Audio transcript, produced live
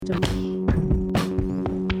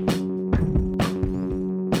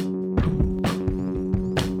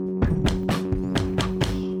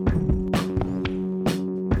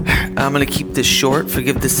I'm going to keep this short.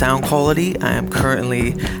 Forgive the sound quality. I am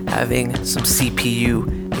currently having some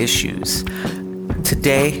CPU issues.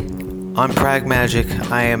 Today on Prag Magic,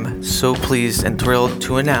 I am so pleased and thrilled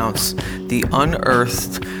to announce the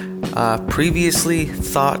unearthed, previously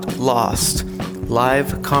thought lost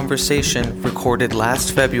live conversation recorded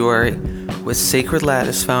last February with Sacred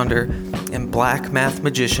Lattice founder and black math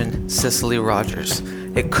magician Cicely Rogers.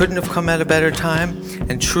 It couldn't have come at a better time,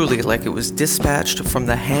 and truly, like it was dispatched from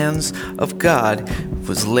the hands of God, it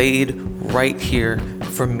was laid right here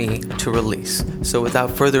for me to release. So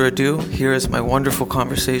without further ado, here is my wonderful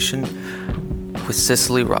conversation with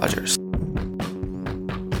Cicely Rogers.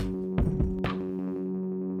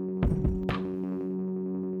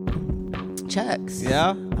 Checks. Yeah?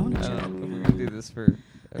 I want to check. We're going to do this for...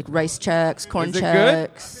 Like rice checks, corn Is it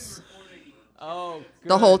checks. Oh, good.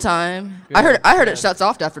 The whole time. Good. I heard it shuts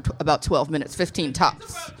off after about 12 minutes, 15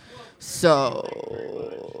 tops.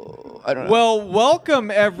 So, I don't know. Well,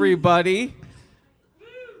 welcome, everybody,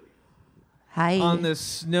 Hi. on this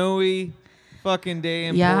snowy fucking day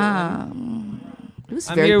in Portland. It was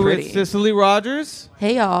I'm very here pretty. with Cicely Rogers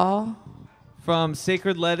Hey, y'all. from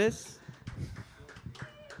Sacred Lettuce.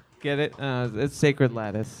 Get it? It's Sacred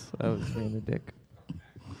Lattice. I was being a dick.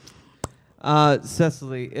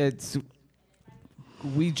 Cicely,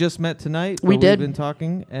 we just met tonight. We did. We've been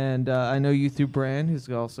talking, and I know you through Bran, who's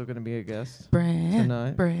also going to be a guest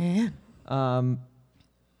tonight. Bran. I'm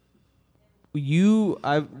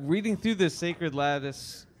reading through this Sacred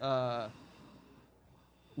Lattice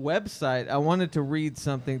website. I wanted to read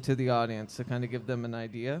something to the audience to kind of give them an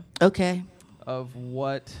idea Okay. of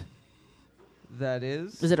what that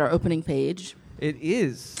is. Was it our opening page? It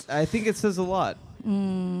is. I think it says a lot. It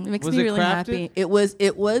makes Was me it really crafted? happy. It was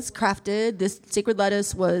crafted. This Sacred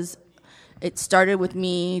Lettuce it started with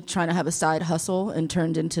me trying to have a side hustle and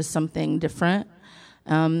turned into something different.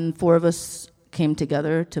 4 of us came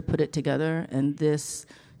together to put it together, and this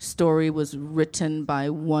story was written by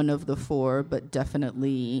one of the 4, but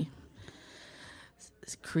definitely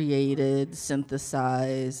created,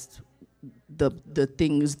 synthesized. The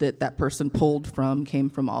things that person pulled from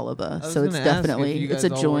came from all of us. So it's definitely, it's a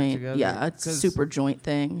joint. Yeah, it's a super joint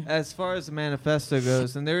thing. As far as the manifesto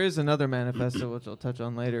goes, and there is another manifesto which I'll touch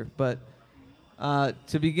on later, but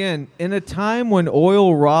to begin, in a time when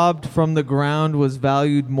oil robbed from the ground was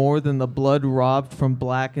valued more than the blood robbed from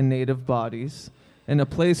black and native bodies, in a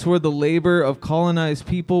place where the labor of colonized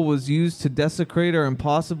people was used to desecrate our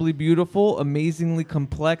impossibly beautiful, amazingly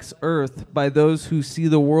complex earth by those who see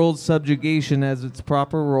the world's subjugation as its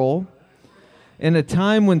proper role, in a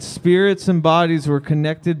time when spirits and bodies were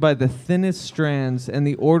connected by the thinnest strands and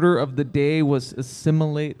the order of the day was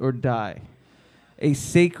assimilate or die, a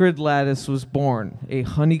sacred lattice was born, a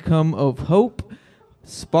honeycomb of hope,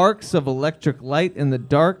 sparks of electric light in the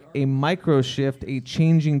dark, a micro-shift, a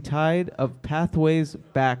changing tide of pathways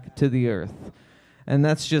back to the earth. And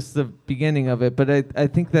that's just the beginning of it. But I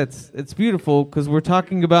think it's beautiful because we're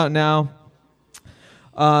talking about now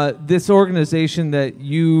this organization that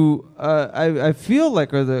you, I feel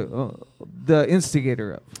like are the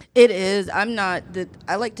instigator of. It is.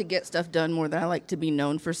 I like to get stuff done more than I like to be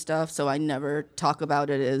known for stuff, so I never talk about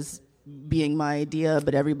it as being my idea,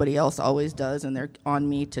 but everybody else always does, and they're on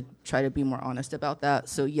me to try to be more honest about that.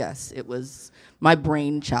 So yes, it was my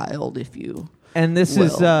brainchild, if you and this will.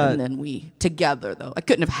 is and then we together, though. It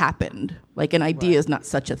couldn't have happened. Like an idea is not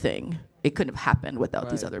such a thing. It couldn't have happened without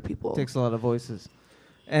these other people. It takes a lot of voices.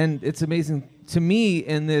 And it's amazing to me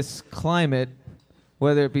in this climate,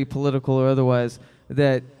 whether it be political or otherwise,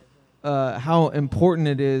 that how important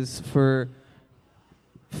it is for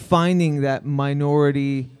finding that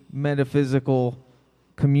minority metaphysical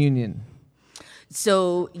communion.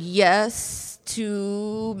 So yes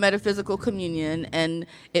to metaphysical communion, and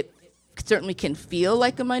it certainly can feel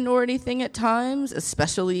like a minority thing at times,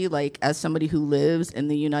 especially like as somebody who lives in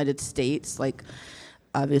the United States, like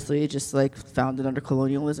obviously just like founded under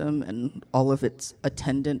colonialism and all of its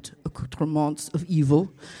attendant accoutrements of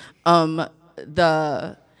evil.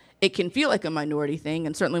 It can feel like a minority thing,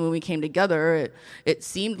 and certainly when we came together, it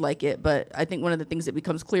seemed like it, but I think one of the things that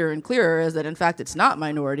becomes clearer and clearer is that, in fact, it's not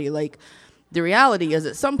minority. Like, the reality is,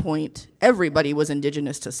 at some point, everybody was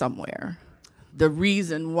indigenous to somewhere. The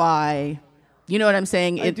reason why, you know what I'm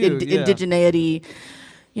saying? Indigeneity,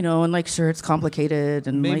 and like, sure, it's complicated.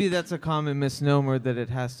 And maybe that's a common misnomer that it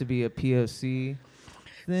has to be a POC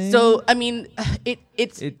thing. So, I mean, it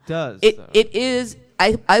does. It is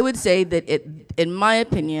I would say that in my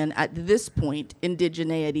opinion, at this point,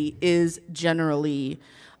 indigeneity is generally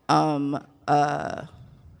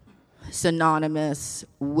synonymous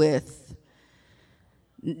with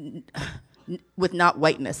not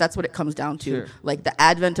whiteness. That's what it comes down to. Sure. Like the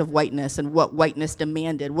advent of whiteness and what whiteness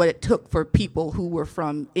demanded, what it took for people who were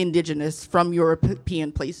from indigenous, from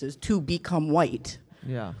European places to become white.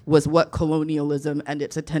 Yeah. Was what colonialism and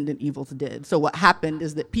its attendant evils did. So what happened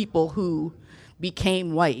is that people who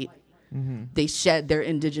became white, they shed their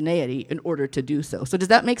indigeneity in order to do so. So does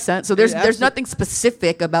that make sense? So there's nothing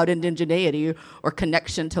specific about indigeneity or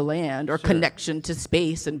connection to land or connection to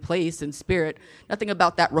space and place and spirit. Nothing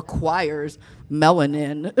about that requires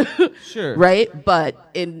melanin. Sure. Right? But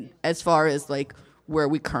in as far as like where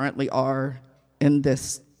we currently are in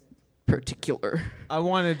this particular. I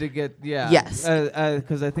wanted to get Yes.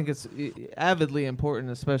 because I think it's avidly important,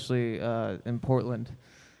 especially in Portland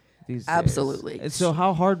these days. Absolutely. And so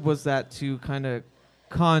how hard was that to kind of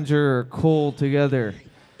conjure or cull together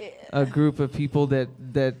a group of people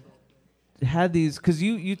that had these? Because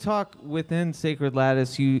you talk within Sacred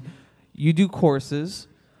Lattice, you do courses.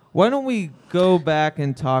 Why don't we go back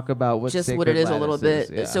and talk about what just Sacred what it is Lattice a little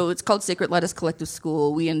bit. Yeah. So it's called Sacred Lattice Collective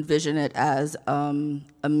School. We envision it as a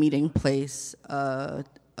meeting place, a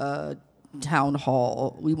town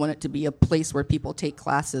hall. We want it to be a place where people take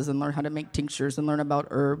classes and learn how to make tinctures and learn about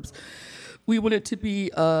herbs. We want it to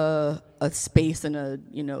be a space and a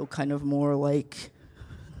kind of more like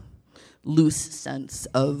loose sense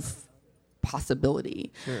of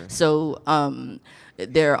possibility. Sure. So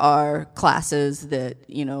there are classes that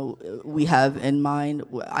we have in mind.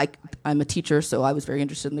 I'm a teacher, so I was very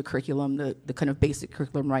interested in the curriculum. The kind of basic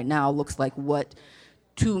curriculum right now looks like what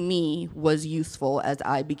to me was useful as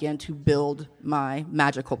I began to build my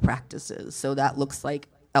magical practices. So that looks like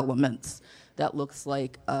elements. That looks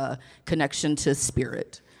like connection to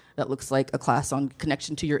spirit. That looks like a class on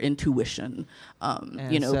connection to your intuition.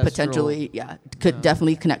 Potentially,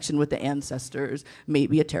 definitely connection with the ancestors.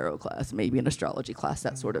 Maybe a tarot class, maybe an astrology class,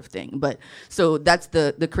 that sort of thing. But so that's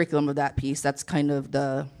the curriculum of that piece. That's kind of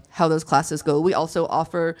how those classes go. We also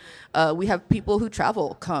offer, we have people who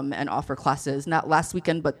travel come and offer classes. Not last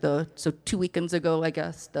weekend, but 2 weekends ago, I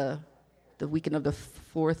guess, the weekend of the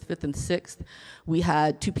 4th, 5th, and 6th, we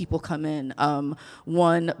had 2 people come in.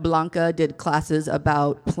 One, Blanca, did classes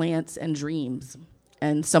about plants and dreams.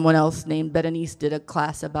 And someone else named Berenice did a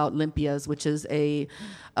class about limpias, which is a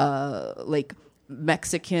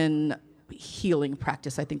Mexican healing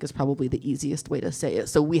practice, I think is probably the easiest way to say it.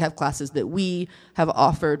 So we have classes that we have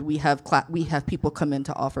offered. We have people come in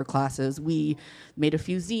to offer classes. We made a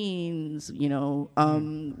few zines,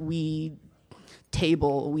 we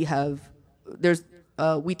table.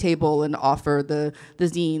 We table and offer the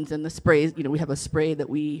zines and the sprays. We have a spray that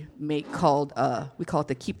we make called, we call it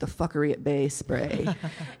the Keep the Fuckery at Bay spray.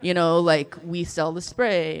 We sell the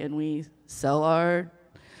spray and we sell our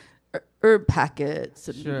herb packets.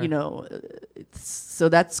 And, Sure. So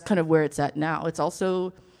that's kind of where it's at now. It's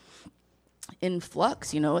also in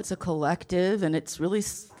flux, it's a collective and it's really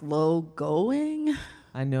slow going.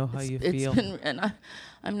 I know how you feel. And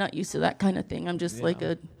I'm not used to that kind of thing. I'm just like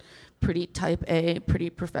a pretty type A, pretty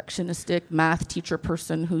perfectionistic math teacher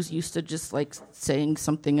person who's used to just like saying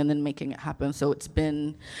something and then making it happen. So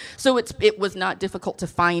it was not difficult to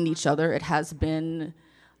find each other. It has been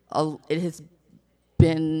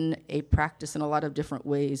a practice in a lot of different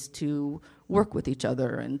ways to work with each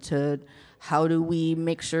other and to how do we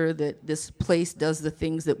make sure that this place does the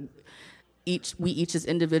things that we each as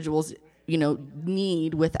individuals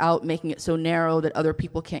need without making it so narrow that other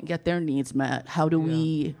people can't get their needs met. How do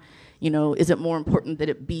we, is it more important that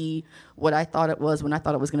it be what I thought it was when I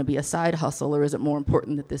thought it was going to be a side hustle, or is it more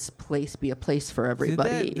important that this place be a place for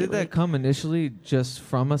everybody? Did that come initially just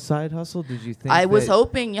from a side hustle? Did you think I was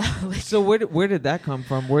hoping, yeah. So where did that come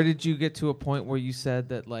from? Where did you get to a point where you said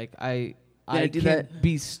that like I can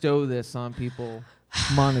bestow this on people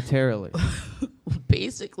monetarily?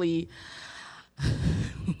 Basically,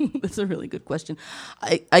 that's a really good question.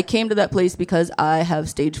 I came to that place because I have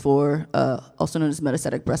stage 4, also known as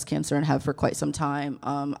metastatic breast cancer, and have for quite some time.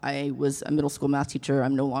 I was a middle school math teacher.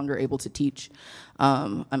 I'm no longer able to teach.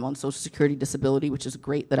 I'm on Social Security disability, which is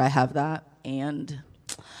great that I have that. And,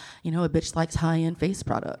 a bitch likes high-end face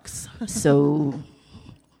products. So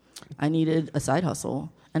I needed a side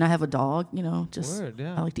hustle. And I have a dog, Word,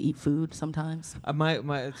 yeah. I like to eat food sometimes.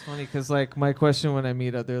 It's funny because like my question when I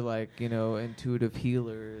meet other like intuitive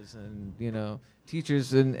healers and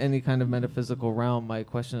teachers in any kind of metaphysical realm, my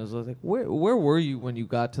question is like where were you when you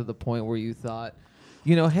got to the point where you thought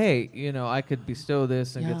hey, I could bestow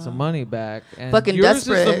this and get some money back. And Fucking yours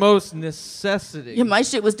desperate. is the most necessity. Yeah, my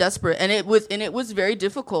shit was desperate, and it was very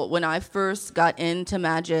difficult when I first got into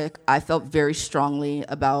magic. I felt very strongly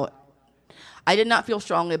about. I did not feel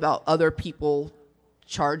strongly about other people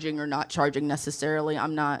charging or not charging necessarily.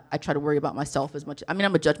 I try to worry about myself as much. I mean,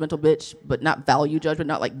 I'm a judgmental bitch, but not value judgment,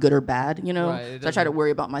 not like good or bad, Right, so I try to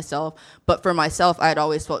worry about myself. But for myself, I had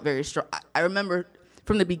always felt very strong. I remember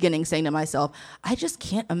from the beginning saying to myself, I just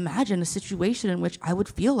can't imagine a situation in which I would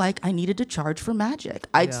feel like I needed to charge for magic.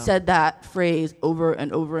 I'd said that phrase over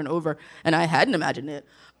and over and over, and I hadn't imagined it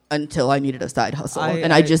until I needed a side hustle.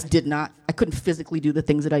 I just did not. I couldn't physically do the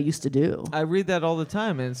things that I used to do. I read that all the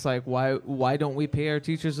time, and it's like, why don't we pay our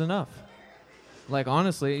teachers enough? Like,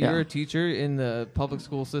 honestly, you're a teacher in the public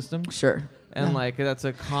school system. Sure. And like that's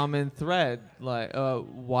a common thread. Like,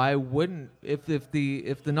 why wouldn't if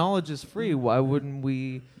the knowledge is free, why wouldn't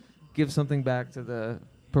we give something back to the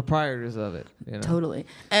proprietors of it? Totally.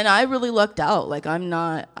 And I really lucked out. Like, I'm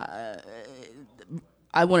not.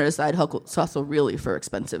 I wanted a side hustle really for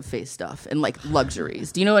expensive face stuff and like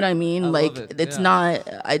luxuries. Do you know what I mean? I like love it. It's not.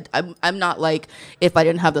 I'm not like, if I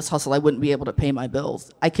didn't have this hustle, I wouldn't be able to pay my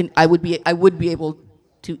bills. I would be able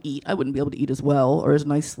to eat. I wouldn't be able to eat as well or as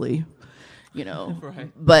nicely.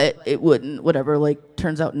 Right. But it wouldn't, whatever, like,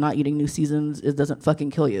 turns out not eating New Seasons, it doesn't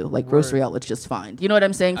fucking kill you. Like, grocery outlet's just fine. You know what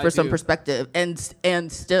I'm saying? For some perspective. And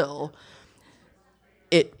still,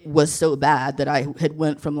 it was so bad that I had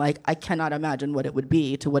went from, like, I cannot imagine what it would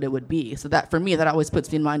be to what it would be. So that, for me, that always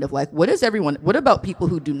puts me in mind of, like, what about people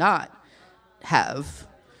who do not have,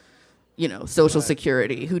 social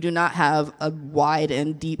security, who do not have a wide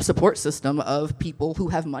and deep support system of people who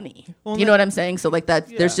have money. Well, you know what I'm saying? So like that,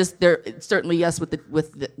 there's certainly yes with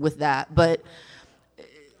that, but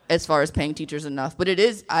as far as paying teachers enough, but it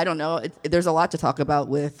is, I don't know. There's a lot to talk about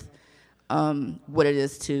with what it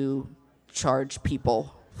is to charge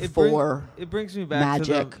people for it brings me back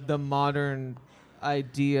magic. to the modern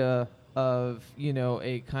idea of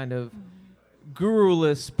a kind of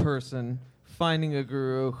guruless person finding a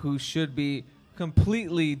guru who should be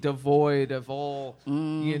completely devoid of all,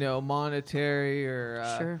 monetary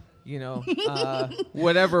or,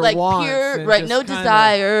 whatever like wants. Pure, right, no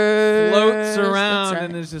desires. Floats around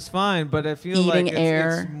and is just fine. But I feel Eating like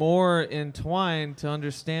air. it's more entwined to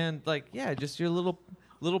understand, like, just your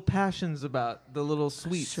little passions about the little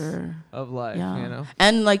sweets of life,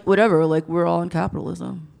 And like whatever, like we're all in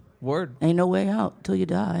capitalism. Word. Ain't no way out till you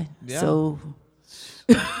die. Yeah. So...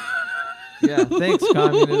 Yeah, thanks,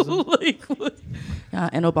 communism. Like, what? Yeah,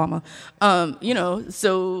 and Obama.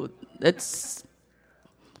 So it's,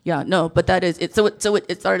 but that is it. So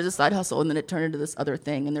it started as a side hustle, and then it turned into this other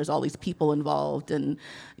thing, and there's all these people involved, and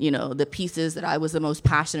the pieces that I was the most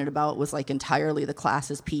passionate about was like entirely the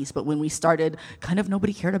classes piece. But when we started, kind of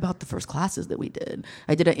nobody cared about the first classes that we did.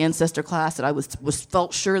 I did an ancestor class that I was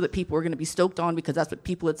felt sure that people were going to be stoked on because that's what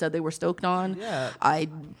people had said they were stoked on. Yeah.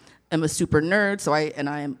 I'm a super nerd, so I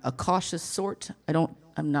am a cautious sort.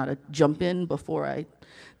 I'm not a jump in before I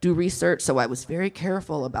do research, so I was very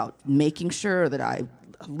careful about making sure that I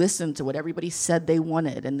listened to what everybody said they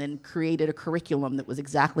wanted, and then created a curriculum that was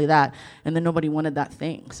exactly that. And then nobody wanted that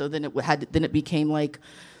thing, so then it became like,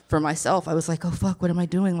 for myself, I was like, oh fuck, what am I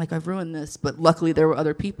doing? Like, I've ruined this. But luckily, there were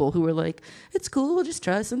other people who were like, it's cool, we'll just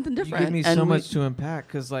try something different. You give me so much to unpack,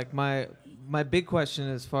 because like my big question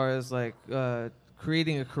as far as like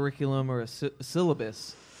creating a curriculum or a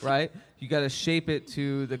syllabus, right? You got to shape it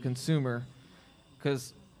to the consumer,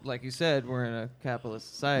 because like you said, we're in a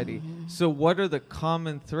capitalist society. Mm-hmm. So what are the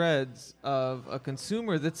common threads of a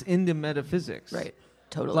consumer that's into metaphysics? Right.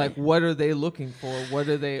 Totally. Like, what are they looking for? What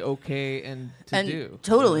are they okay to do?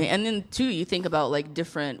 Totally. And then too, you think about like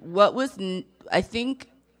different, I think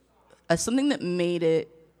something that made it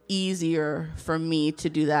easier for me to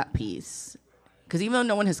do that piece, because even though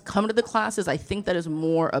no one has come to the classes, I think that is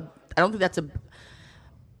more, I don't think that's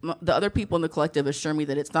the other people in the collective assure me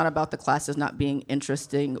that it's not about the classes not being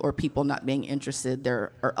interesting or people not being interested.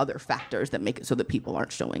 There are other factors that make it so that people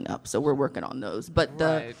aren't showing up. So we're working on those. But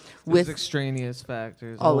with extraneous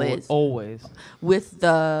factors, always with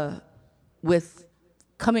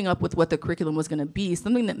coming up with what the curriculum was going to be,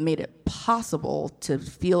 something that made it possible to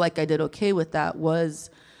feel like I did okay with that was,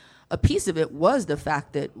 a piece of it was the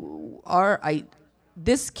fact that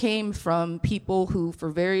this came from people who, for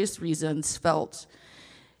various reasons, felt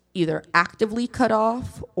either actively cut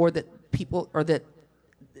off, or that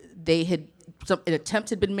an attempt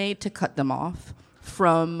had been made to cut them off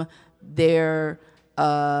from their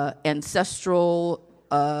ancestral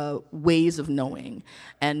ways of knowing,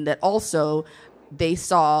 and that also they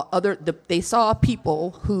saw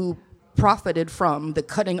people who profited from the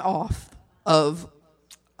cutting off of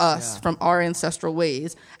us from our ancestral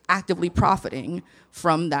ways, actively profiting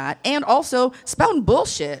from that, and also spouting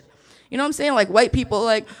bullshit. You know what I'm saying? Like white people,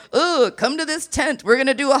 like, oh, come to this tent. We're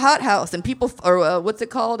gonna do a hot house, and people, or what's it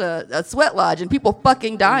called, a sweat lodge, and people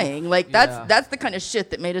fucking dying. Like that's the kind of shit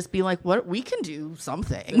that made us be like, what, we can do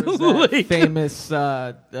something. That famous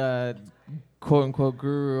quote unquote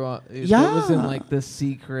guru that was in like The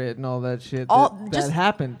Secret and all that shit. That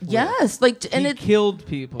happened. Yes, like, and it killed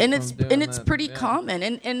people. And it's pretty common.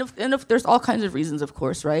 And if there's all kinds of reasons, of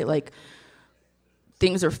course, right? Like,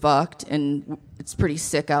 things are fucked and it's pretty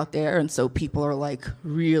sick out there, and so people are like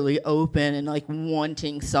really open and like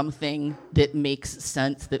wanting something that makes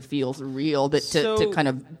sense, that feels real, that to kind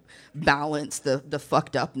of balance the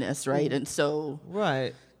fucked upness, right? And so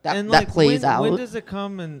that plays out. When does it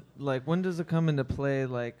come into play?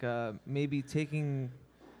 Like maybe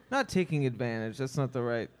not taking advantage. That's not the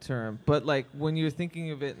right term. But like when you're thinking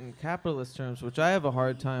of it in capitalist terms, which I have a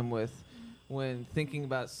hard time with. When thinking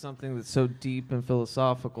about something that's so deep and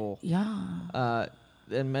philosophical, and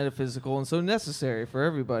metaphysical, and so necessary for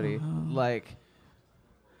everybody, like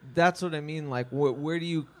that's what I mean. Like, where do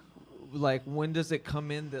you, like, when does it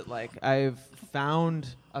come in that like I've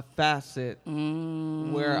found a facet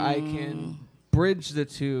where I can bridge the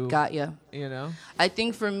two? Got ya. You know, I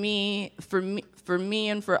think for me,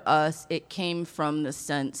 and for us, it came from the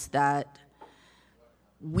sense that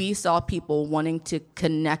we saw people wanting to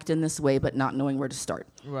connect in this way, but not knowing where to start.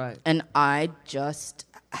 Right. And I just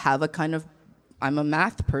have I'm a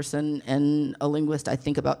math person and a linguist. I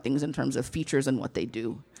think about things in terms of features and what they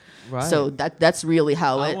do. Right. So that's really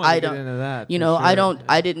how I don't get into that. You know, sure.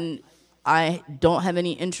 I don't have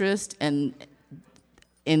any interest, and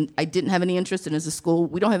I didn't have any interest in, as a school,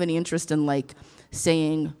 we don't have any interest in like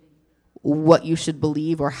saying what you should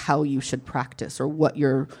believe or how you should practice, or what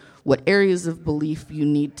areas of belief you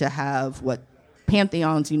need to have, what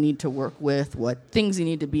pantheons you need to work with, what things you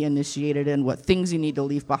need to be initiated in, what things you need to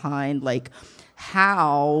leave behind, like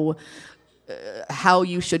how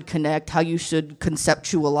you should connect, how you should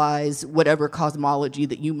conceptualize whatever cosmology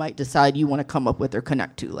that you might decide you want to come up with or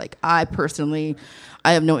connect to. Like, I personally,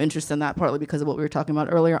 I have no interest in that, partly because of what we were talking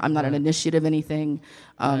about earlier. I'm not an initiate of anything.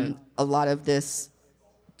 A lot of this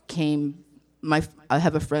came... I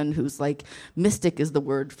have a friend who's like, mystic is the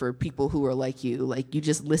word for people who are like you. Like, you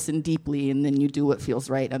just listen deeply and then you do what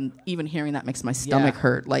feels right. And even hearing that makes my stomach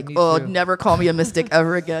hurt. Like, oh, too. Never call me a mystic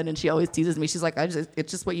ever again. And she always teases me. She's like,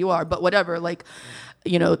 it's just what you are. But whatever. Like,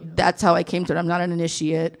 you know, that's how I came to it. I'm not an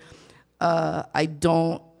initiate. I'm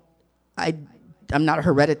not a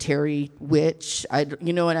hereditary witch.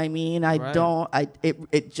 You know what I mean?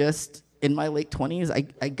 It just... In my late 20s,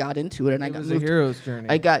 I got into it, and it was a hero's journey.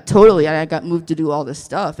 I got moved to do all this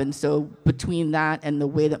stuff, and so between that and the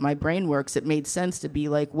way that my brain works, it made sense to be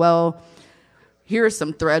like, well, here are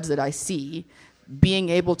some threads that I see. Being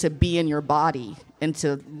able to be in your body and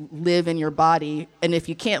to live in your body, and if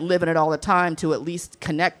you can't live in it all the time, to at least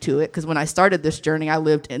connect to it. Because when I started this journey, I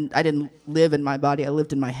didn't live in my body. I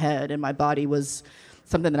lived in my head, and my body was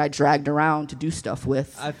something that I dragged around to do stuff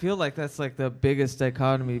with. I feel like that's like the biggest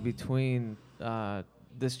dichotomy between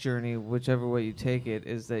this journey, whichever way you take it,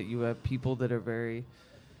 is that you have people that are very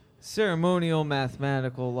ceremonial,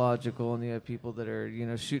 mathematical, logical, and you have people that are, you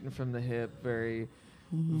know, shooting from the hip, very,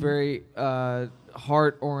 very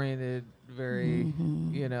heart-oriented, very,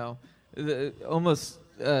 you know, almost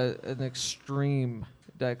an extreme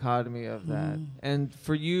dichotomy of that. And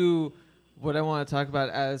for you... What I want to talk about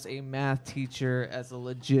as a math teacher, as a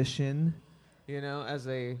logician, you know, as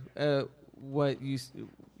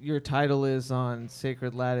your title is on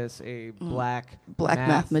Sacred Lattice, a black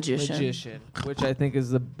math magician, which I think is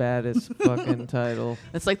the baddest fucking title.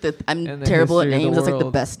 It's like I'm terrible at names. It's like the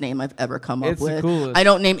best name I've ever come up with. The coolest. I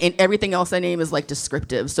don't name, and everything else I name is like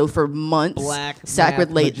descriptive. So for months, Sacred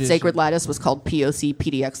Lattice was called POC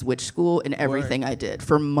PDX Witch School, and everything I did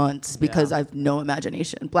for months because I have no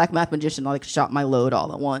imagination. Black math magician, I like shot my load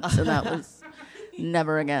all at once, and that was.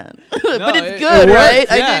 Never again. But it's good, right?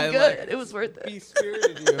 Yeah, I did good. It was worth it. He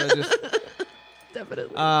spirited you.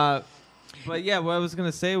 Definitely. But yeah, what I was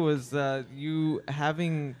gonna say was you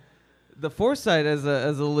having the foresight as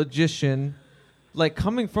a logician, like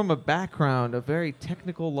coming from a background of very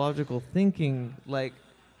technical, logical thinking. Like,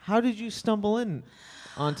 how did you stumble in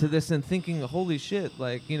onto this and thinking, holy shit,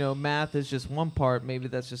 like, you know, math is just one part. Maybe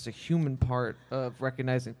that's just a human part of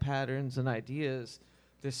recognizing patterns and ideas.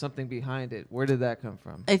 There's something behind it. Where did that come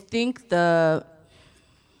from? I think my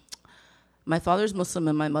father's Muslim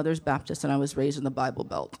and my mother's Baptist, and I was raised in the Bible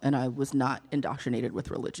Belt, and I was not indoctrinated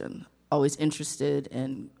with religion. Always interested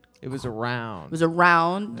in... It was around. It was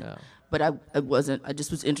around, but I wasn't. I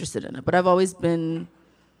just was interested in it. But I've always been.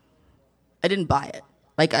 I didn't buy it.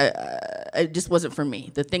 Like it just wasn't for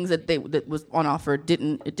me. The things that was on offer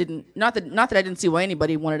didn't. Not that I didn't see why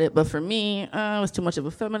anybody wanted it, but for me, I was too much of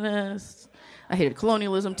a feminist. I hated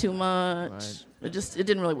colonialism too much. Right. It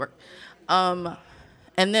didn't really work. And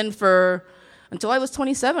then until I was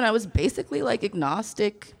 27, I was basically like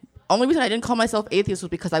agnostic. Only reason I didn't call myself atheist was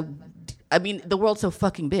because I mean, the world's so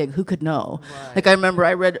fucking big. Who could know? Right. Like, I remember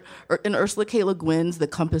I read in Ursula K. Le Guin's The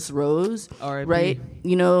Compass Rose. R.I.P. Right?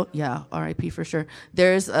 You know, yeah, R.I.P. for sure.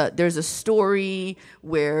 There's a story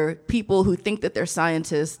where people who think that they're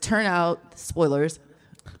scientists turn out, spoilers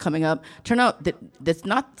coming up, that's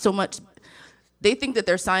not so much, they think that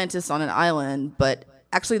they're scientists on an island, but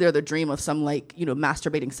actually they're the dream of some, like, you know,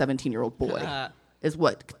 masturbating 17-year-old boy is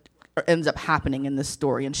what ends up happening in this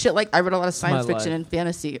story and shit. Like, I read a lot of science fiction and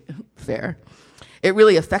fantasy. Fair. It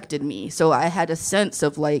really affected me. So I had a sense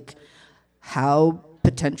of like how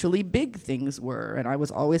potentially big things were, and I was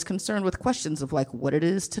always concerned with questions of like what it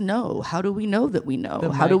is to know. How do we know that we know?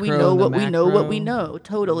 How do we know what we know? What we know?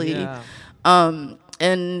 Totally. Yeah.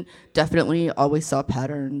 And definitely always saw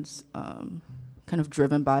patterns, kind of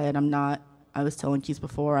driven by it. I was telling Keith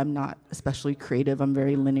before, I'm not especially creative. I'm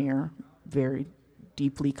very linear, very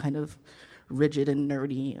deeply kind of rigid and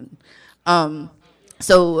nerdy, and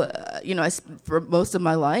you know, for most of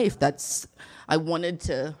my life, I wanted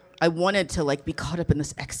to like be caught up in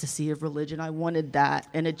this ecstasy of religion. I wanted that,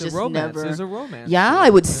 and it just never. There's a romance. Yeah, I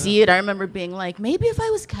would see it. I remember being like, maybe if I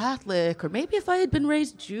was Catholic, or maybe if I had been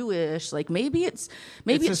raised Jewish, like maybe it's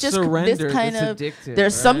just this kind of. Addictive,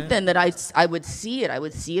 there's right? something that I would see it. I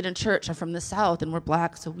would see it in church. I'm from the South, and we're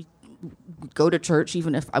black, so we go to church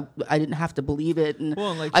even if I didn't have to believe it. And well,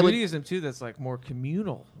 and like Judaism too, that's like more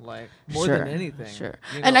communal, like more than anything. Sure.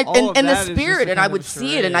 You know, and the spirit, and I would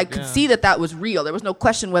see it, and I could see that was real. There was no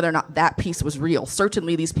question whether or not that piece was real.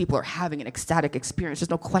 Certainly, these people are having an ecstatic experience. There's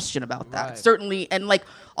no question about that. Right. Certainly, and like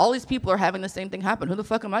all these people are having the same thing happen. Who the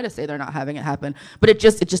fuck am I to say they're not having it happen? But it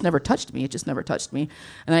just never touched me. It just never touched me.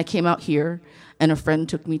 And then I came out here, and a friend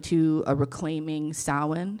took me to a Reclaiming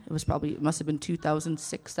Samhain. It must have been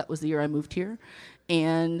 2006. That was the year I moved here.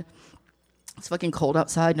 And it's fucking cold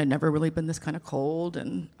outside, and I'd never really been this kind of cold.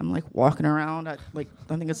 And I'm like walking around at I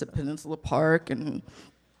think it's at Peninsula Park, and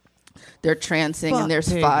they're trancing and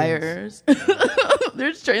there's fires.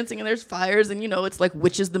 There's trancing and there's fires, and you know, it's like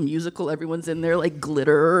Witches the musical. Everyone's in there like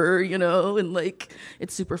glitter, you know, and like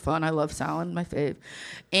it's super fun. I love Samhain, my fave.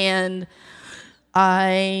 And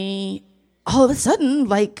I all of a sudden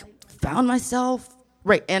like found myself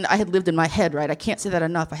right, and I had lived in my head, right? I can't say that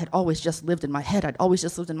enough. I had always just lived in my head. I'd always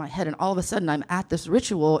just lived in my head, and all of a sudden I'm at this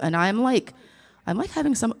ritual, and I'm like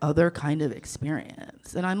having some other kind of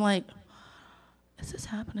experience, and I'm like, is this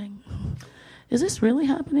happening? Is this really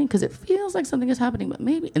happening? Because it feels like something is happening, but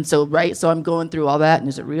maybe. And so, right, so I'm going through all that, and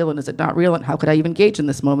is it real, and is it not real, and how could I even gauge in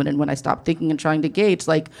this moment? And when I stop thinking and trying to gauge,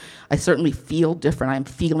 like, I certainly feel different. I'm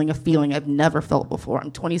feeling a feeling I've never felt before.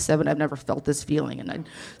 I'm 27, I've never felt this feeling, and I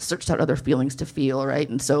searched out other feelings to feel, right?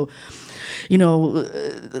 And so, you know,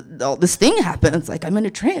 all this thing happened. It's like I'm in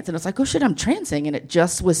a trance, and it's like, oh shit, I'm trancing, and it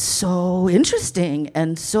just was so interesting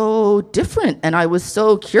and so different, and I was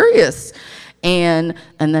so curious. And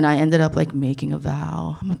then I ended up like making a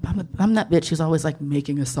vow. I'm that bitch who's always like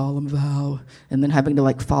making a solemn vow and then having to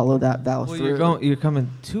like follow that vow through. You're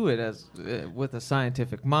coming to it as with a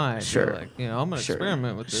scientific mind. Sure. You're like, you know, I'm gonna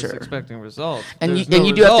experiment with this, expecting results. And you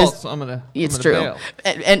do have to. I'm gonna. It's I'm true. Bail.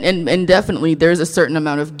 And definitely there's a certain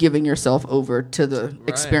amount of giving yourself over to the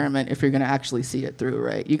experiment if you're gonna actually see it through.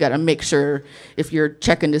 Right. You got to make sure if you're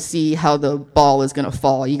checking to see how the ball is gonna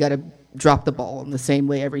fall, you got to drop the ball in the same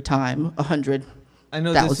way every time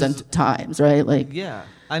 100,000 times, right? Like, yeah,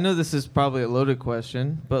 I know this is probably a loaded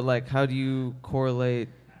question, but like, how do you correlate?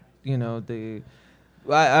 You know,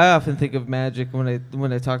 I often think of magic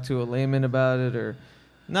when I talk to a layman about it, or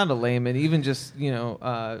not a layman, even just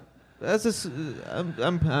I'm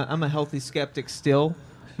a healthy skeptic still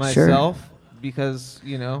myself. Sure. Because,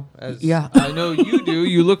 you know, as I know you do,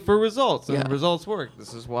 you look for results, and results work.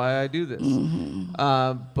 This is why I do this.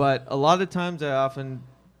 Mm-hmm. But a lot of times I often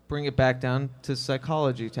bring it back down to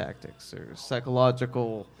psychology tactics or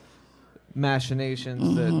psychological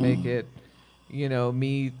machinations that make it, you know,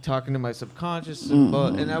 me talking to my subconscious.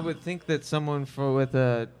 And I would think that someone with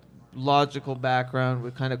a logical background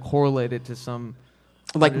would kind of correlate it to some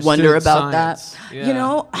like wonder about science. That. Yeah. You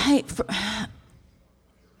know,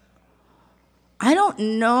 I don't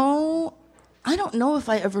know if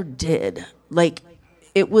I ever did. Like,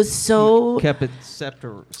 it was so... You kept it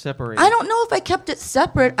separated. I don't know if I kept it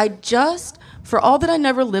separate. For all that I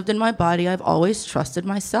never lived in my body, I've always trusted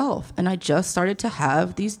myself. And I just started to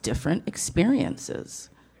have these different experiences.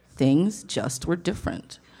 Things just were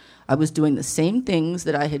different. I was doing the same things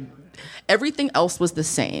that I had. Everything else was the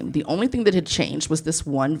same. The only thing that had changed was this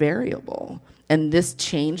one variable. And this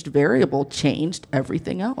changed variable changed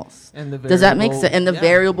everything else. And the Does that make sense? And the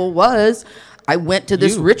variable was, I went to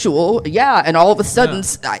this ritual, and all of a sudden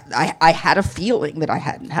I had a feeling that I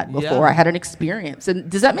hadn't had before. Yeah. I had an experience. And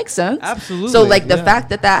does that make sense? Absolutely. So like the fact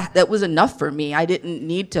that was enough for me. I didn't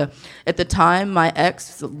need to. At the time, my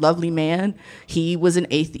ex, lovely man, he was an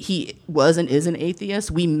he was and is an atheist.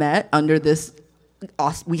 We met under this.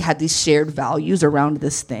 We had these shared values around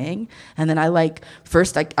this thing, and then I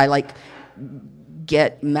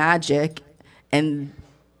get magic, and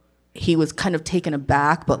he was kind of taken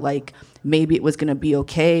aback, but like maybe it was going to be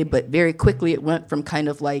okay. But very quickly it went from kind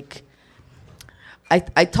of like,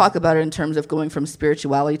 I talk about it in terms of going from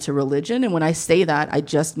spirituality to religion, and when I say that, I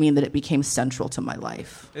just mean that it became central to my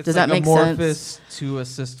life. Does that make sense? It's like amorphous to a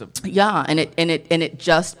system. Yeah, and it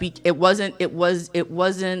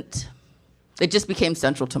just became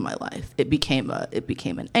central to my life. It became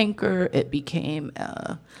an anchor. It became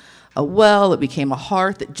a well. It became a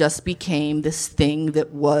hearth. It just became this thing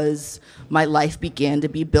that was my life began to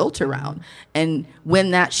be built around. And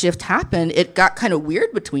when that shift happened, it got kind of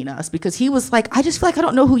weird between us because he was like, I just feel like I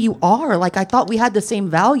don't know who you are. Like, I thought we had the same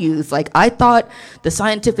values. Like, I thought the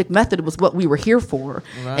scientific method was what we were here for.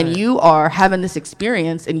 Right. And you are having this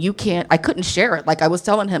experience and I couldn't share it. Like, I was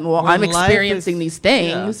telling him, well, I'm experiencing these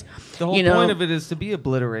things. Yeah. The whole point of it is to be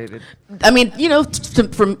obliterated. I mean,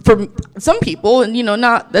 from some people, and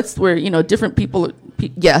that's where different people.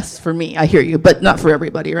 Yes, for me, I hear you, but not for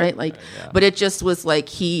everybody, right? Like, but it just was like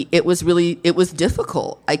it was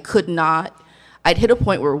difficult. I could not. I'd hit a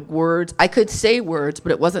point where I could say words,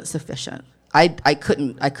 but it wasn't sufficient. I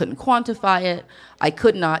couldn't quantify it. I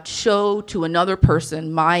could not show to another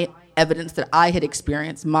person my evidence that I had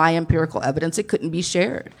experienced, my empirical evidence. It couldn't be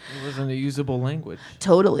shared. It wasn't a usable language.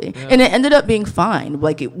 Totally. Yeah. And it ended up being fine.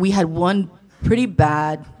 Like, we had one pretty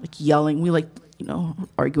bad, yelling. We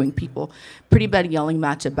arguing people, pretty bad yelling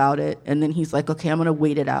match about it. And then he's like, okay, I'm going to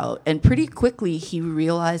wait it out. And pretty quickly he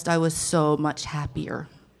realized I was so much happier.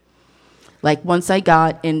 Like, once I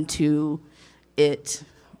got into it,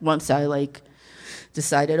 once I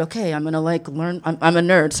decided, okay, I'm gonna learn. I'm a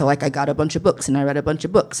nerd, so I got a bunch of books and I read a bunch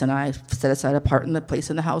of books and I set aside a part in the place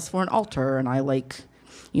in the house for an altar, and I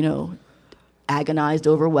agonized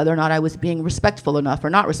over whether or not I was being respectful enough or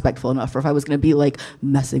not respectful enough, or if I was gonna be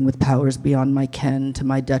messing with powers beyond my ken to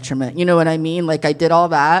my detriment. You know what I mean? I did all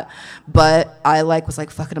that, but I was like,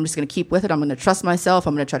 fuck it, I'm just gonna keep with it. I'm gonna trust myself.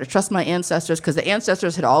 I'm gonna try to trust my ancestors, because the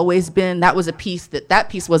ancestors had always been, that was a piece that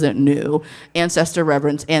piece wasn't new. Ancestor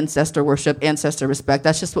reverence, ancestor worship, ancestor respect.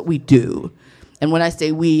 That's just what we do. And when I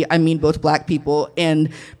say we, I mean both black people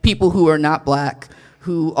and people who are not black,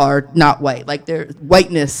 who are not white. Their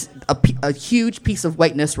whiteness, a huge piece of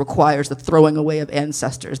whiteness requires the throwing away of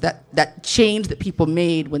ancestors. That change that people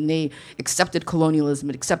made when they accepted colonialism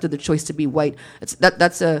and accepted the choice to be white.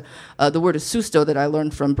 That's the word is susto that I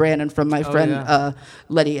learned from Brandon, from my friend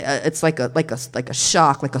Letty. It's like a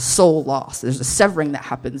shock, like a soul loss. There's a severing that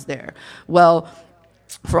happens there. Well,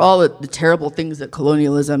 for all the terrible things that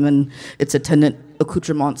colonialism and its attendant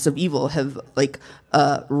accoutrements of evil have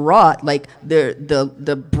wrought,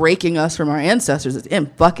 the breaking us from our ancestors is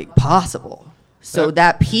impossible. So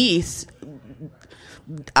that piece,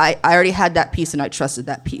 I already had that piece and I trusted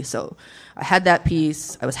that piece. So I had that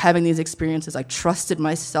piece. I was having these experiences. I trusted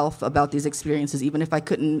myself about these experiences, even if I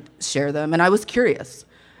couldn't share them. And I was curious.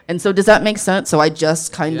 And so does that make sense? So I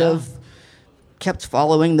just kind of kept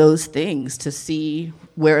following those things to see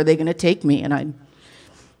where are they going to take me. And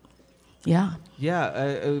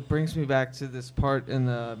it brings me back to this part in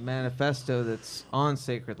the manifesto that's on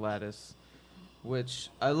Sacred Lattice, which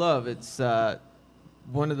I love. It's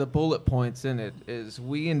one of the bullet points in it is,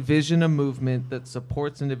 we envision a movement that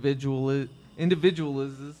supports individualism.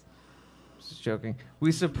 Just joking.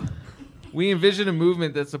 We envision a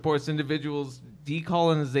movement that supports individuals'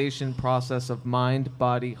 decolonization process of mind,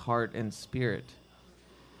 body, heart, and spirit.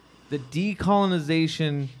 The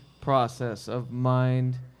decolonization process of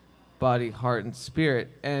mind, body, heart, and spirit.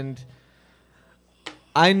 And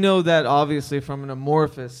I know that obviously from an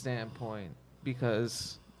amorphous standpoint,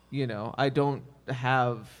 because, I don't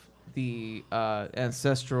have the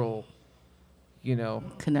ancestral,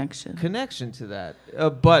 connection to that.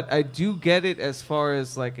 But I do get it as far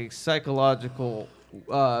as a psychological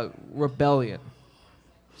rebellion.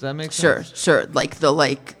 Does that make Sure, sense? sure. Like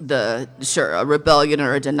a rebellion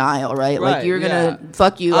or a denial, right? Like Right, you're yeah. gonna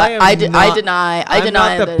fuck you. I I am deny. I I'm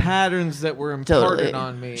deny not the that- patterns that were imparted Totally.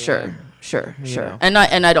 on me. Sure, sure. know. And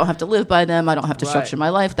I don't have to live by them. I don't have to Right. structure my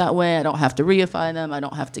life that way. I don't have to reify them. I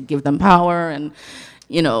don't have to give them power. And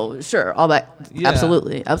sure, all that. Yeah.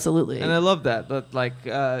 Absolutely, absolutely. And I love that. But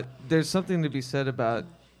there's something to be said about,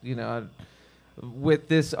 with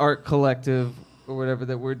this art collective or whatever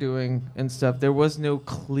that we're doing and stuff. There was no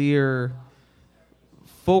clear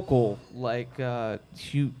focal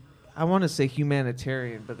I want to say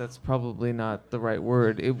humanitarian, but that's probably not the right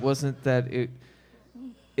word. It wasn't that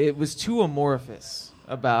it was too amorphous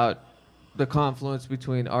about the confluence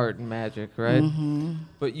between art and magic, right? Mm-hmm.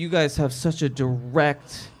 But you guys have such a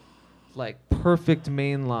direct, perfect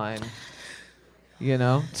main line,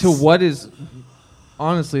 to what is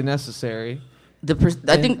honestly necessary.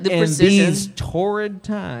 I think the in precision. these torrid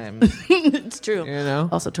times, It's true.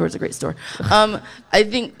 Also, Torrid's a great store. I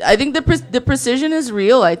think the precision is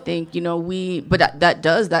real. I think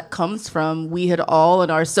that comes from we had all in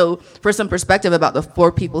our. So for some perspective about the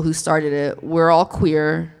 4 people who started it, we're all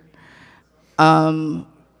queer. One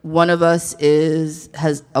of us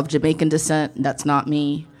has of Jamaican descent. That's not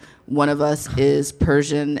me. One of us is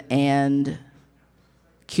Persian and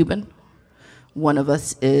Cuban. One of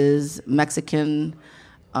us is Mexican,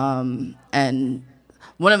 and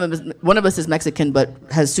one of us is Mexican, but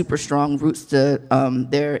has super strong roots to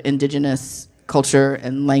their indigenous culture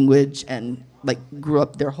and language, and grew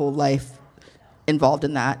up their whole life involved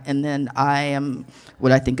in that. And then I am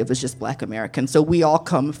what I think of as just Black American. So we all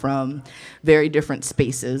come from very different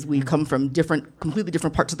spaces. We come from completely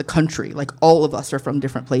different parts of the country. All of us are from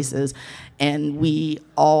different places, and we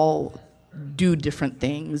all do different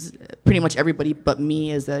things. Pretty much everybody but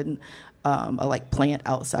me is a plant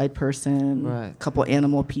outside person. Right. A couple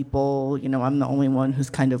animal people. I'm the only one who's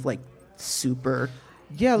kind of super.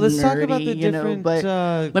 Yeah, let's talk about nerdy, the different but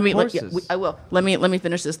courses. I will. Let me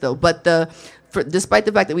finish this though. But despite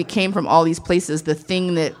the fact that we came from all these places, the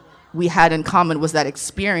thing that we had in common was that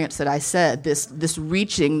experience that I said, this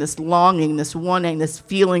reaching, this longing, this wanting, this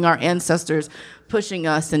feeling our ancestors pushing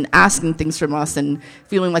us and asking things from us and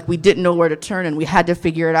feeling like we didn't know where to turn and we had to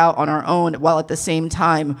figure it out on our own, while at the same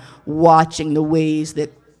time watching the ways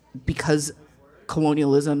that, because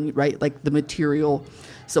colonialism, right, the material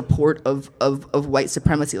support of white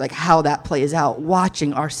supremacy, how that plays out,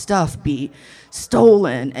 watching our stuff be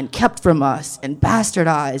stolen and kept from us and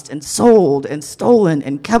bastardized and sold and stolen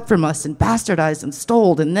and kept from us and bastardized and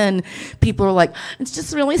stole. And then people are like, it's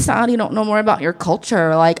just really sad you don't know more about your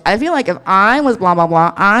culture. I feel like if I was blah, blah,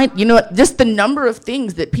 blah, just the number of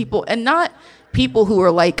things that people, and not people who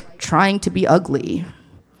are trying to be ugly.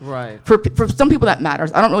 Right. For some people that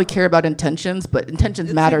matters. I don't really care about intentions, but intentions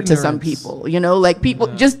It's matter to some ignorance. people. People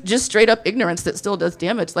just straight up ignorance that still does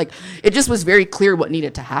damage. It just was very clear what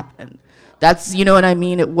needed to happen. That's what I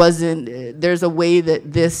mean. It wasn't. There's a way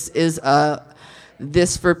that this is.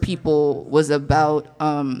 This for people was about what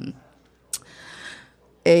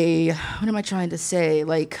am I trying to say?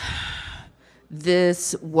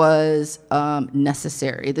 This was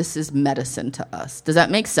necessary. This is medicine to us. Does that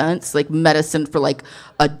make sense? Medicine for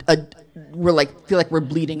we're feel like we're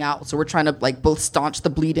bleeding out, so we're trying to both staunch the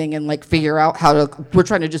bleeding and figure out how to. We're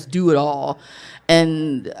trying to just do it all,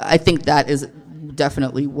 and I think that is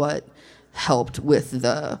definitely what helped with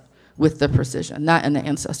the precision. That and the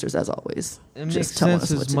ancestors, as always, It just makes telling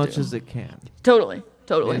sense us what as to much do. as it can. Totally.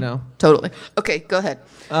 Totally. Okay, go ahead.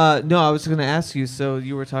 No, I was going to ask you. So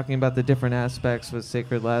you were talking about the different aspects with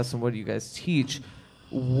Sacred Last and what do you guys teach?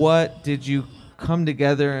 What did you come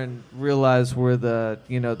together and realize were the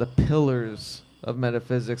pillars of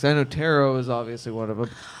metaphysics? I know tarot is obviously one of them.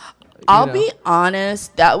 I'll be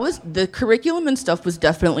honest, that was the curriculum and stuff was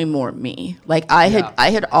definitely more me. I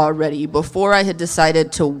had already, before I had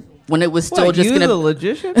decided to, when it was still What, just you gonna the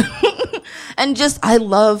logician? and just I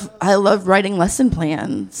love writing lesson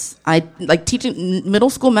plans. I like teaching middle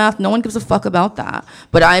school math. No one gives a fuck about that.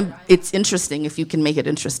 But it's interesting if you can make it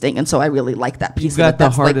interesting, and so I really like that piece. You've got of it. the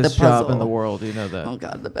That's hardest the puzzle. job in the world. You know that. Oh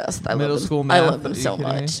God, the best. I Middle love them. school I math, love them are you so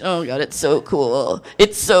kidding me? much. Oh God, it's so cool.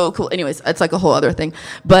 It's so cool. Anyways, it's a whole other thing.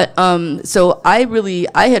 But so I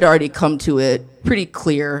had already come to it pretty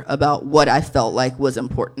clear about what I felt like was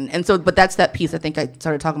important, and so but that's that piece. I think I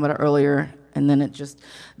started talking about it earlier. And then it just,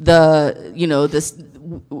 the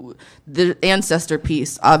ancestor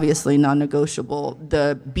piece, obviously non-negotiable.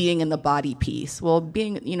 The being in the body piece. Well,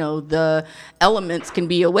 the elements can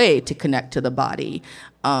be a way to connect to the body.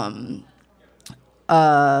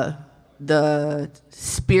 The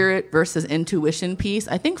spirit versus intuition piece.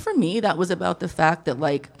 I think for me, that was about the fact that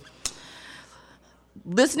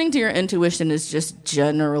listening to your intuition is just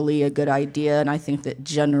generally a good idea, and I think that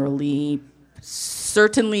generally,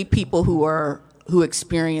 certainly people who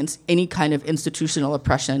experience any kind of institutional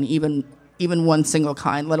oppression, even one single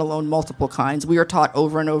kind, let alone multiple kinds, we are taught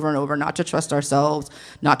over and over and over not to trust ourselves,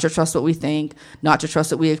 not to trust what we think, not to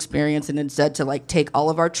trust what we experience, and instead to like take all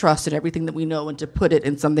of our trust and everything that we know and to put it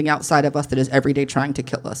in something outside of us that is every day trying to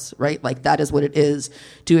kill us, right? Like that is what it is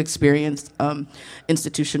to experience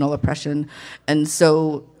institutional oppression. And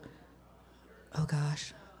so, oh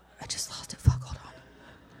gosh, I just lost it. Fuck, hold on.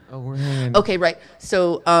 Oh, we're hanging. Okay, right.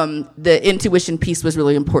 So the intuition piece was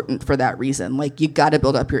really important for that reason. Like you got to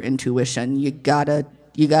build up your intuition. You gotta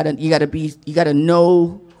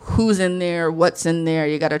know who's in there, what's in there.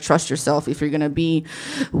 You got to trust yourself if you're gonna be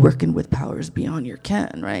working with powers beyond your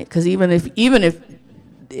ken, right? Because even if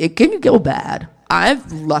it can go bad,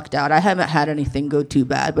 I've lucked out. I haven't had anything go too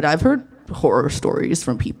bad, but I've heard horror stories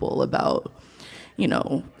from people about,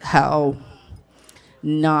 how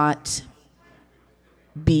not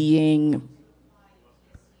being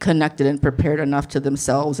connected and prepared enough to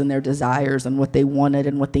themselves and their desires and what they wanted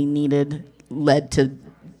and what they needed led to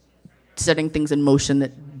setting things in motion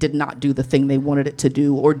that did not do the thing they wanted it to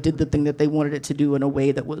do, or did the thing that they wanted it to do in a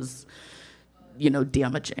way that was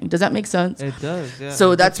damaging. Does that make sense? It does, yeah.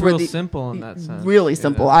 So that's where real simple in that sense. Really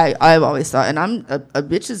simple. I've always thought, and I'm a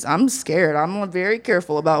bitch. I'm scared. I'm very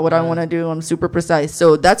careful about what I want to do. I'm super precise.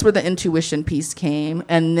 So that's where the intuition piece came,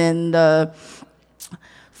 and then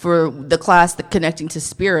for the class, the connecting to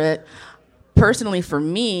spirit, personally for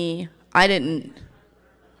me,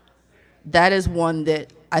 that is one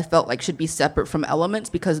that I felt like should be separate from elements,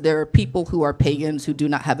 because there are people who are pagans who do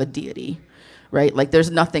not have a deity, right? Like there's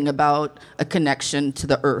nothing about a connection to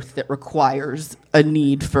the earth that requires a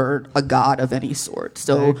need for a god of any sort.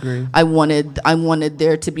 So I wanted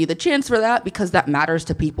there to be the chance for that, because that matters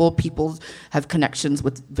to people. People have connections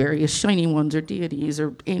with various shiny ones or deities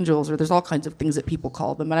or angels, or there's all kinds of things that people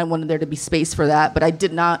call them. And I wanted there to be space for that, but I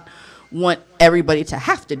did not want everybody to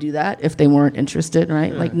have to do that if they weren't interested,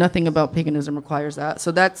 right? Like nothing about paganism requires that.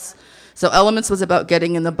 So Elements was about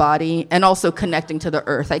getting in the body and also connecting to the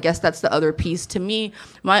earth. I guess that's the other piece. To me,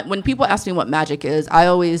 when people ask me what magic is, I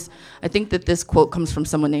think that this quote comes from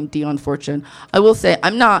someone named Dion Fortune. I will say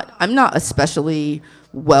I'm not especially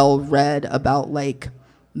well read about like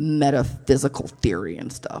metaphysical theory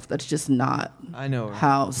and stuff. That's just not I know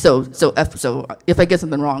how. So if I get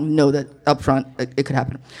something wrong, know that up front it could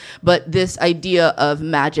happen. But this idea of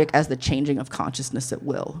magic as the changing of consciousness at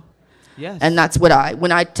will. Yes. And that's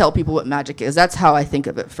when I tell people what magic is, that's how I think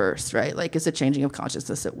of it first, right? Like it's a changing of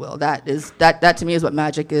consciousness at will. That to me is what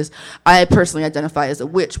magic is. I personally identify as a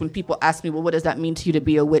witch. When people ask me, well, what does that mean to you to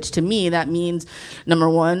be a witch? To me, that means, number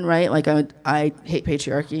one, right? Like I hate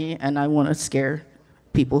patriarchy and I want to scare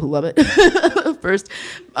people who love it first.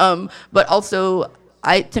 But also,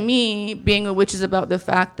 to me, being a witch is about the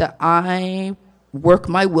fact that I work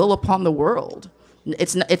my will upon the world.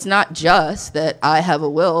 It's not just that I have a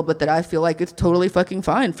will, but that I feel like it's totally fucking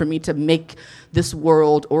fine for me to make this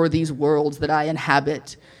world or these worlds that I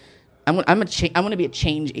inhabit. I want to be a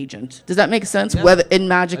change agent. Does that make sense? Yeah. Whether in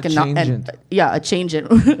magic and not, a change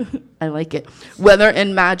agent. I like it. Whether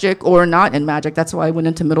in magic or not in magic. That's why I went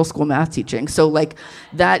into middle school math teaching. So like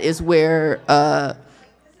that is where that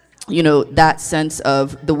sense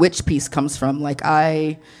of the witch piece comes from. Like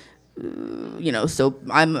so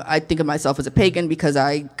I think of myself as a pagan because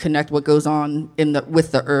I connect what goes on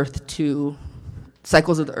with the earth to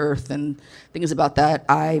cycles of the earth and things about that.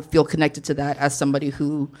 I feel connected to that as somebody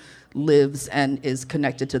who lives and is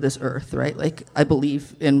connected to this earth, right? Like I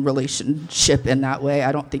believe in relationship in that way.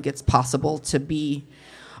 I don't think it's possible to be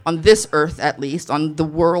on this earth, at least on the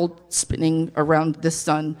world spinning around this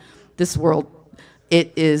sun, this world.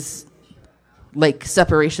 It is like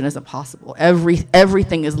separation isn't possible.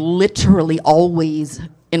 Everything is literally always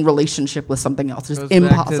in relationship with something else. It's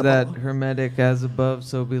impossible. Back to that hermetic as above,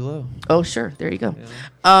 so below. Oh, sure. There you go.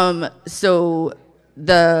 Yeah. So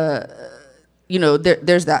there's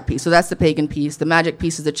that piece. So that's the pagan piece. The magic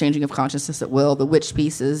piece is the changing of consciousness at will. The witch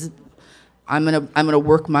piece is I'm gonna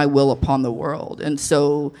work my will upon the world. And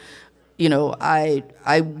so, I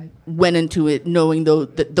went into it knowing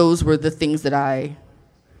that those were the things that I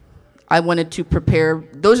wanted to prepare.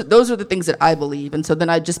 Those are the things that I believe. And so then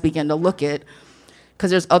I just began to look at, because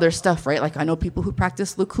there's other stuff, right? Like I know people who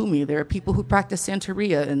practice Lukumi. There are people who practice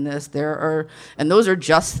Santeria in this. And those are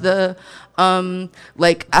just the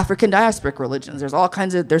like African diasporic religions.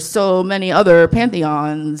 There's so many other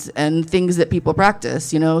pantheons and things that people practice,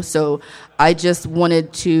 So I just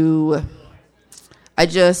wanted to, I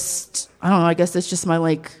don't know, I guess it's just my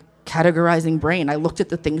like categorizing brain. I looked at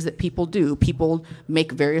the things that people do. People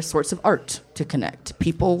make various sorts of art to connect.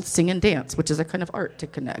 People sing and dance, which is a kind of art to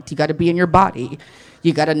connect. You got to be in your body.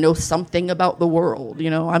 You got to know something about the world. You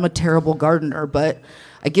know, I'm a terrible gardener, but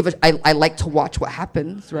I like to watch what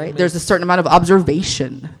happens, right? There's a certain amount of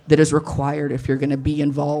observation that is required if you're going to be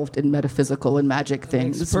involved in metaphysical and magic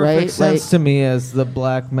things, Makes right? perfect sense to me as the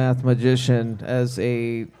black math magician, as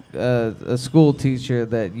a school teacher,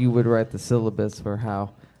 that you would write the syllabus for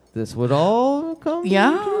how this would all come.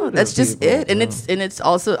 Yeah, that's just people, it. And it's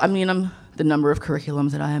also, I mean, the number of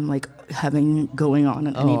curriculums that I am like having going on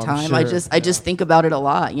at any time. Sure. I just think about it a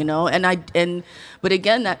lot, you know. But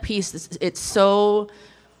again, that piece, it's so.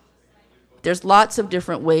 There's lots of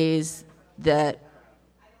different ways that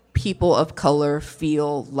people of color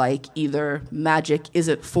feel like either magic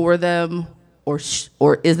isn't for them or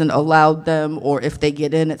isn't allowed them, or if they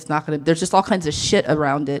get in, it's not going to. There's just all kinds of shit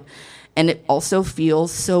around it, and it also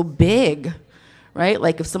feels so big, right?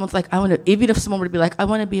 Like if someone's like, even if someone were to be like, I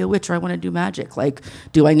want to be a witch or I want to do magic, like,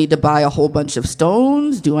 do I need to buy a whole bunch of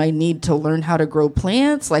stones? Do I need to learn how to grow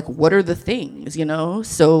plants? Like, what are the things, you know?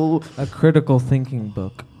 So a critical thinking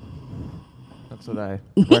book. That's what I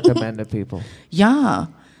recommend to people. Yeah.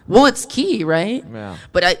 Well, it's key, right? Yeah.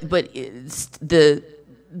 But it's the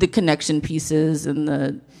connection pieces and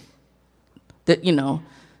the connection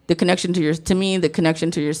the connection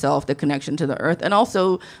to yourself, the connection to the earth, and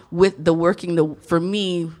also with for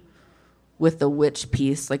me with the witch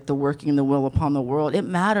piece, like the working the will upon the world, it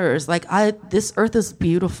matters. Like this earth is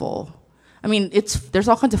beautiful. I mean, there's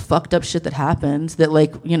all kinds of fucked up shit that happens that,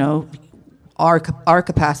 like, you know, our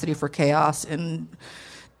capacity for chaos and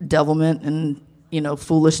devilment and, you know,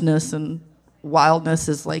 foolishness and wildness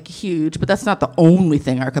is like huge, but that's not the only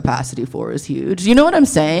thing our capacity for is huge. You know what I'm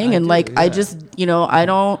saying? I just, you know, I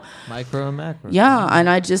don't micro and macro. Yeah, and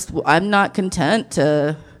I'm not content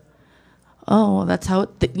to. Oh, that's how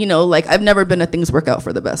you know. Like, I've never been a things work out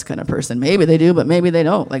for the best kind of person. Maybe they do, but maybe they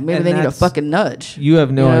don't. Like, maybe they need a fucking nudge. You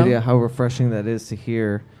have no idea how refreshing that is to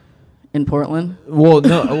hear. In Portland? Well,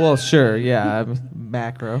 no. Well, sure, yeah, I'm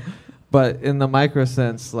macro, but in the micro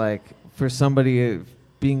sense, like for somebody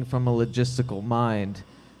being from a logistical mind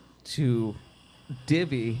to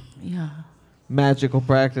divvy magical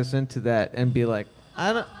practice into that and be like,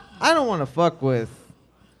 I don't want to fuck with,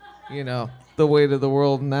 you know, the weight of the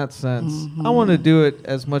world in that sense. Mm-hmm. I want to do it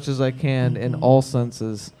as much as I can in all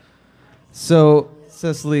senses. So,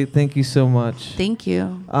 Cecily, thank you so much. Thank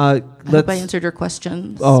you. I hope I answered your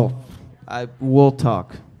questions. Oh, we'll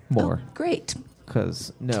talk more. Oh, great.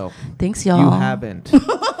 Because, no. Thanks, y'all. You haven't.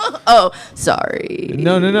 Oh, sorry.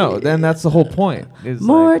 No. Then that's the whole point.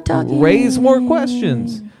 More talking. Raise more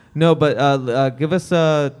questions. No, but give us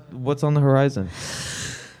what's on the horizon.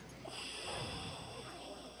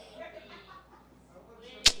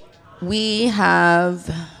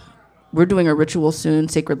 We're doing a ritual soon,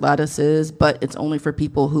 Sacred Lattices, but it's only for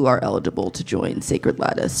people who are eligible to join Sacred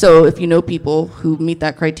Lattice. So if you know people who meet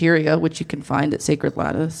that criteria, which you can find at Sacred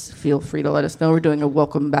Lattice, feel free to let us know. We're doing a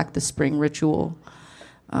Welcome Back to Spring ritual.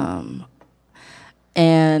 And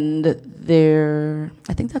I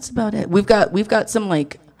think that's about it. We've got some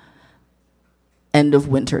like end of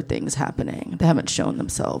winter things happening. They haven't shown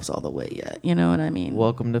themselves all the way yet. You know what I mean?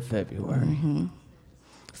 Welcome to February. Mm-hmm.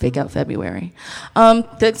 Fake out February.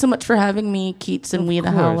 Thanks so much for having me, Keats and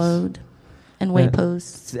Weeda Hallowed and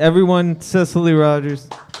Waypost. Everyone, Cecily Rogers.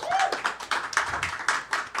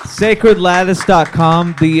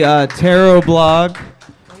 SacredLattice.com, the tarot blog,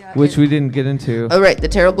 which we didn't get into. Oh, right. The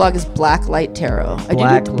tarot blog is Blacklight Tarot.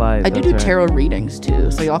 I do tarot readings, too,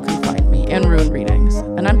 so y'all can find me, and rune readings.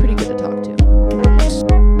 And I'm pretty good to talk to.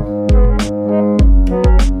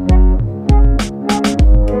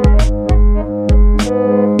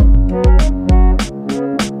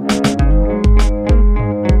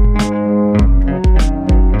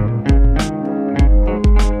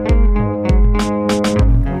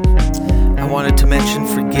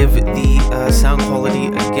 Forgive the sound quality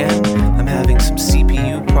again. I'm having some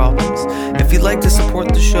CPU problems. If you'd like to support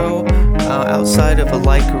the show outside of a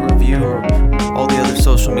like or review or all the other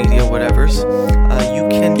social media whatevers, you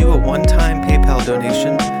can do a one-time PayPal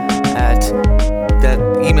donation at that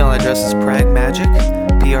email address is pragmagic,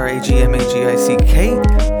 pragmagick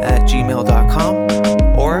 @gmail.com,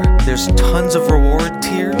 or there's tons of reward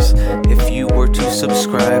tiers if you were to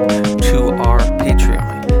subscribe to our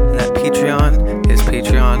Patreon. And that Patreon is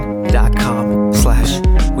patreon.com